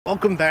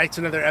Welcome back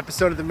to another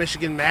episode of the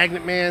Michigan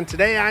Magnet Man.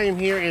 Today I am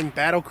here in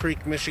Battle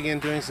Creek, Michigan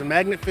doing some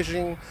magnet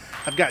fishing.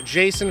 I've got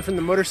Jason from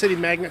the Motor City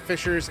Magnet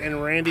Fishers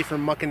and Randy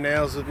from Muck and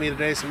Nails with me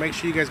today, so make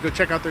sure you guys go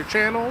check out their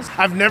channels.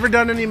 I've never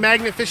done any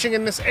magnet fishing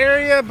in this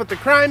area, but the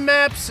crime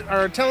maps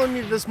are telling me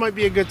this might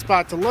be a good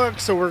spot to look,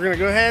 so we're gonna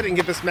go ahead and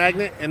get this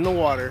magnet in the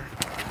water.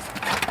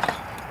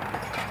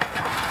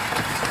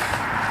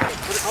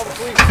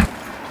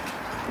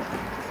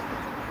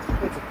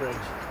 It's a fridge.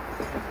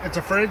 It's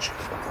a fridge?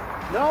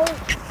 No,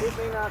 it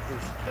may not be.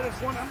 It is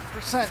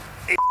 100%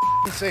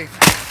 safe.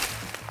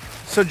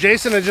 So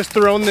Jason had just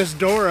thrown this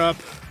door up.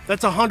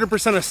 That's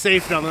 100% a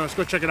safe down there. Let's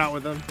go check it out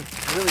with them.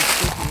 It's really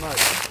stinky mud.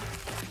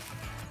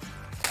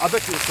 I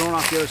bet you it's thrown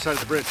off the other side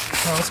of the bridge.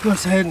 So let's go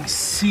ahead and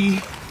see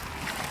if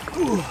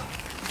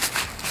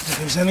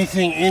there's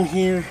anything in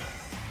here.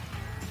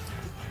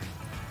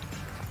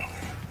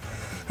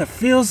 It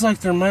feels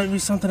like there might be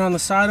something on the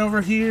side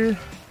over here.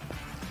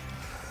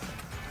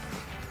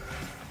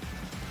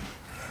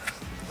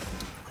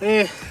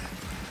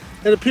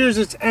 It appears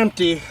it's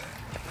empty,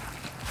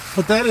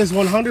 but that is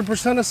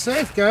 100% a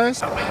safe, guys.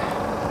 You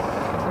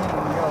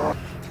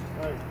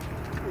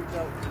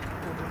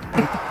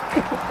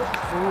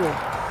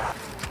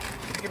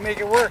can make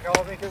it work,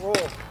 I'll make it roll.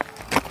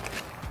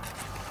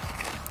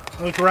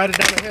 We can ride it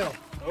down the hill.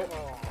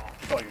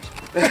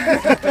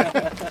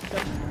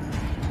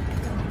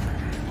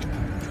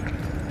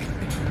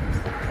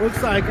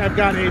 Looks like I've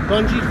got a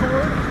bungee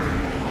cord.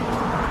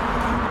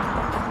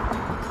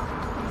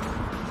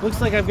 Looks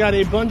like I've got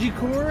a bungee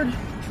cord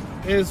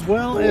as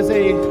well as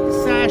a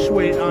sash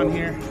weight on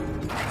here.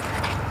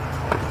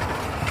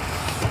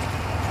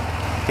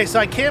 Okay, so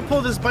I can't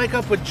pull this bike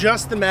up with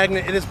just the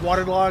magnet. It is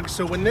waterlogged,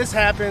 so when this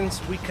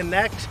happens, we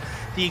connect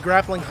the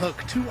grappling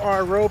hook to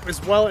our rope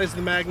as well as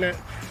the magnet,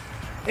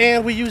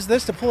 and we use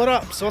this to pull it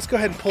up. So let's go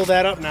ahead and pull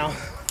that up now.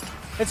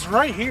 It's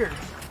right here.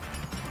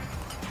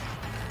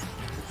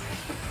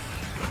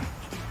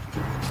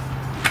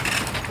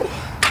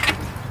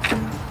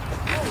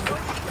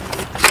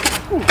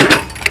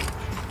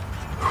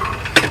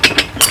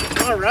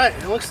 All right,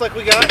 it looks like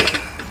we got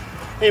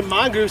a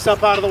mongoose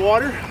up out of the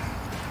water.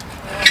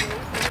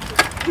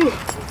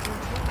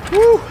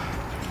 Woo.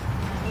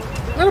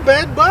 Not a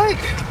bad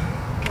bike.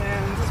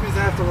 Man, this means I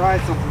have to ride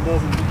something,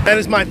 doesn't it? That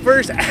is my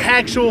first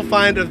actual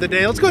find of the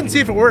day. Let's go ahead and see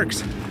if it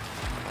works.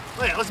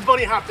 Wait, let's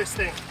bunny hop this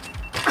thing.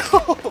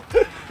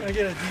 I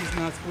get a D's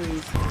nuts,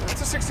 please.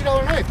 That's a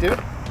 $60 knife, dude.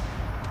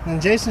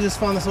 And Jason just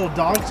found this little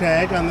dog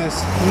tag on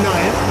this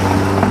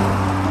knife.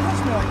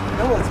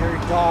 Military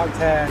dog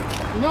tag.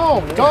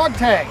 No, dog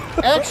tag.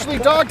 Actually,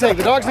 dog tag.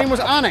 The dog's name was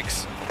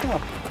Onyx.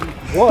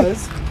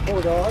 Was.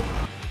 Poor dog.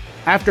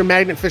 After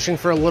magnet fishing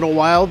for a little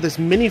while, this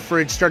mini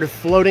fridge started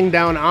floating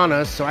down on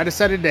us, so I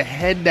decided to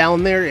head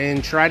down there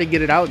and try to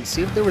get it out and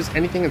see if there was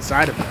anything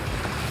inside of it.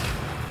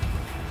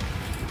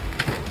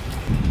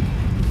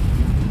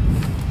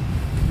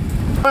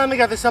 Finally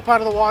got this up out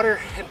of the water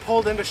and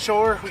pulled into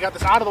shore. We got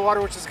this out of the water,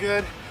 which is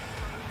good.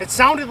 It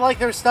sounded like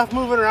there's stuff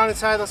moving around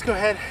inside. Let's go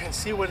ahead and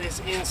see what is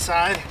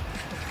inside.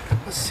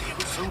 Let's see,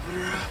 let's open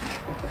her up.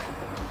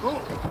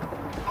 Oh,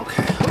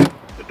 okay.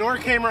 The door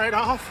came right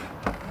off.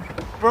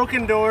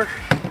 Broken door.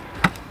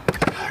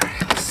 All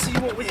right, let's see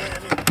what we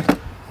have in here.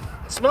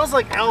 It smells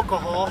like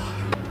alcohol.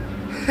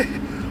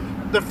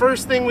 The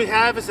first thing we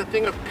have is a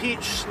thing of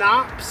peach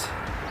schnapps.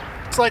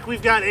 Looks like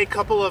we've got a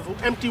couple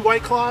of empty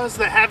White Claws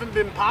that haven't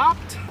been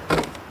popped.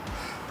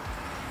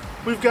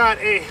 We've got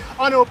a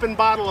unopened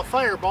bottle of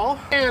Fireball.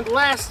 And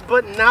last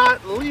but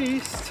not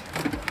least,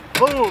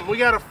 boom, we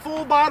got a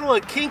full bottle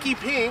of Kinky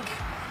Pink.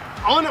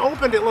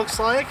 Unopened, it looks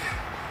like.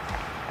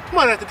 I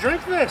might have to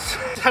drink this.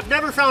 I've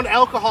never found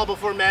alcohol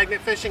before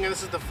magnet fishing, and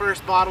this is the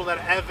first bottle that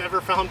I've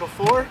ever found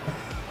before.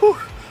 Whew.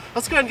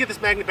 Let's go ahead and get this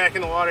magnet back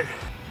in the water.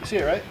 You see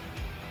it, right?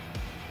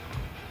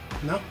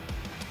 No.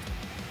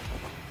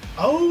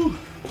 Oh!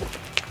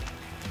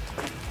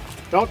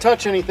 Don't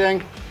touch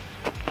anything.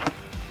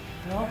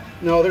 No?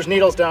 No, there's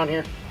needles down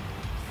here.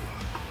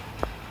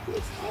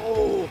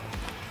 Oh!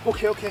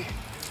 Okay, okay.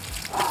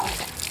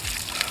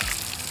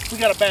 We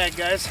got a bag,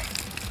 guys.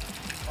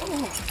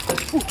 Oh.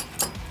 Whew.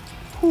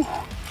 Whew.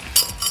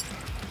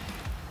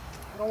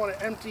 I don't want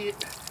to empty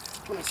it.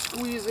 I'm going to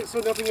squeeze it so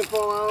nothing can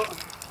fall out.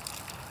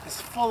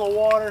 It's full of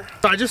water.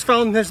 So I just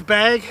found this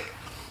bag.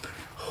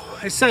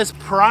 It says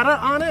Prada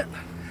on it.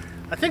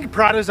 I think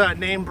Prada's a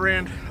name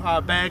brand,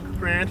 bag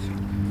brand.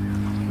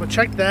 But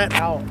check that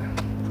out.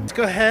 Let's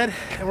go ahead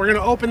and we're going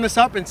to open this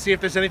up and see if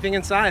there's anything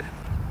inside.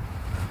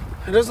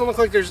 It doesn't look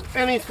like there's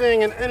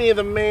anything in any of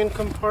the main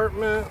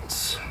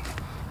compartments.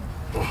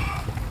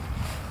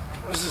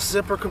 There's a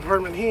zipper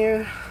compartment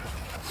here.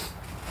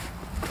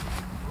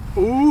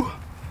 Ooh.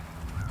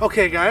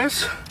 Okay,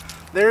 guys.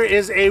 There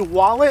is a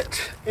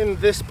wallet in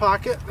this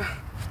pocket.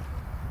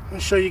 Let me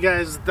show you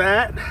guys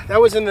that. That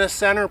was in the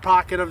center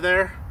pocket of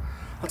there.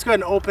 Let's go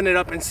ahead and open it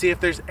up and see if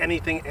there's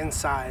anything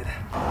inside.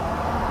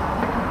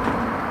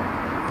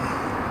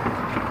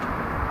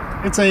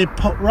 It's a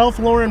Ralph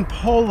Lauren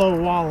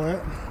Polo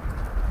wallet.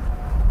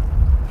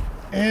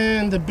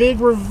 And the big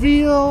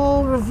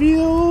reveal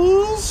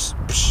reveals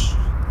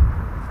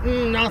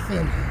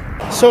nothing.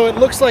 So it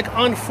looks like,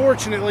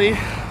 unfortunately,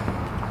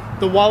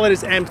 the wallet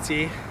is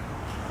empty.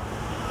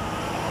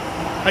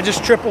 I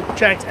just triple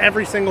checked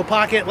every single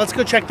pocket. Let's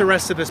go check the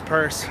rest of this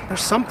purse.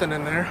 There's something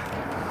in there.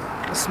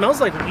 It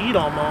smells like weed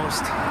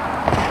almost.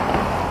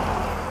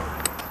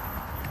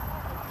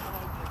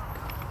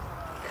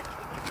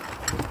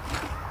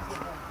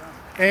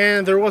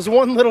 And there was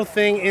one little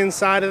thing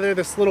inside of there,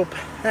 this little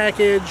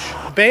package.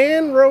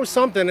 Banro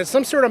something. It's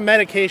some sort of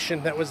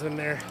medication that was in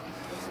there.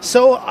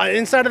 So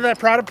inside of that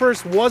Prada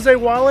purse was a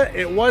wallet.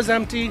 It was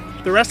empty.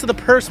 The rest of the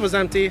purse was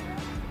empty.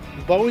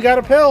 But we got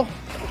a pill.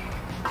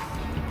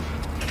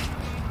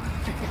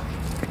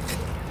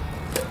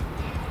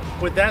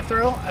 With that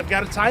throw, I've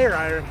got a tire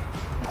iron.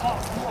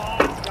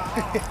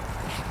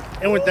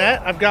 And with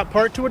that, I've got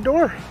part to a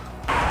door.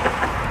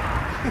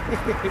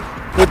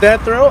 With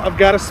that throw, I've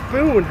got a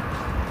spoon.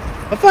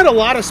 I found a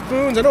lot of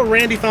spoons. I know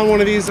Randy found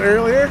one of these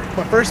earlier.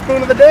 My first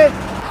spoon of the day.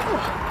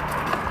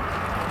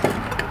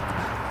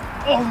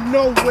 Oh,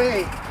 no way.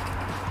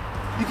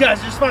 You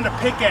guys just found a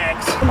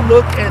pickaxe.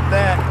 Look at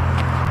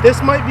that.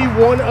 This might be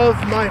one of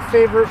my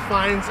favorite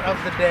finds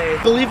of the day.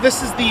 I believe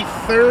this is the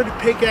third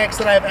pickaxe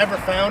that I've ever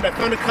found. I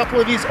found a couple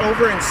of these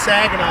over in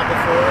Saginaw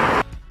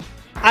before.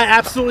 I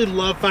absolutely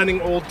love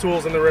finding old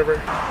tools in the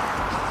river.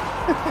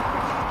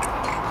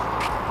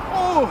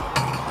 Oh,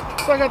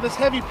 so I got this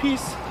heavy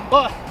piece,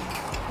 but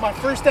my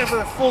first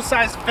ever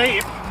full-size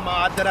vape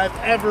mod that I've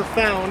ever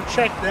found.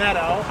 Check that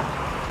out.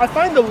 I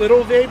find the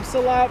little vapes a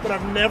lot, but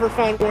I've never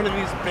found one of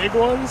these big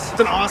ones.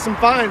 It's an awesome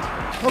find.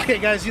 Okay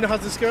guys, you know how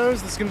this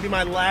goes. This is gonna be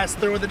my last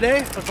throw of the day.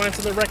 If I find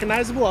something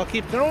recognizable, I'll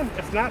keep throwing.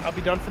 If not, I'll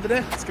be done for the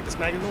day. Let's get this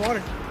mag in the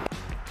water.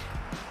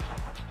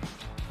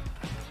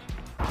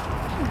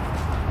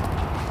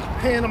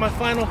 And on my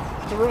final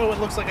throw, it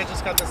looks like I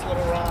just got this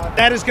little rod.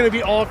 That is going to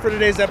be all for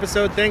today's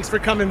episode. Thanks for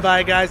coming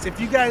by, guys. If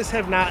you guys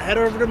have not, head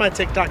over to my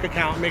TikTok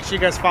account. Make sure you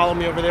guys follow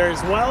me over there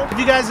as well. If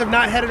you guys have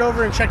not headed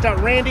over and checked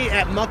out Randy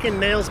at Muck and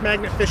Nails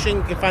Magnet Fishing,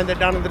 you can find that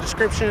down in the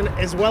description,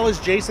 as well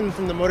as Jason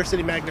from the Motor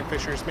City Magnet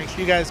Fishers. Make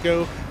sure you guys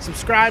go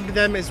subscribe to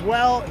them as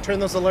well and turn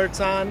those alerts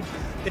on.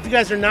 If you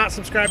guys are not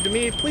subscribed to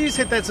me, please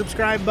hit that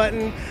subscribe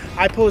button.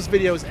 I post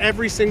videos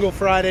every single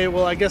Friday.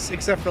 Well, I guess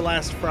except for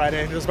last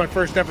Friday. It was my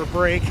first ever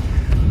break.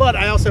 But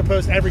I also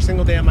post every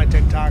single day on my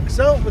TikTok.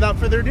 So without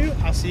further ado,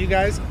 I'll see you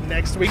guys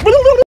next week.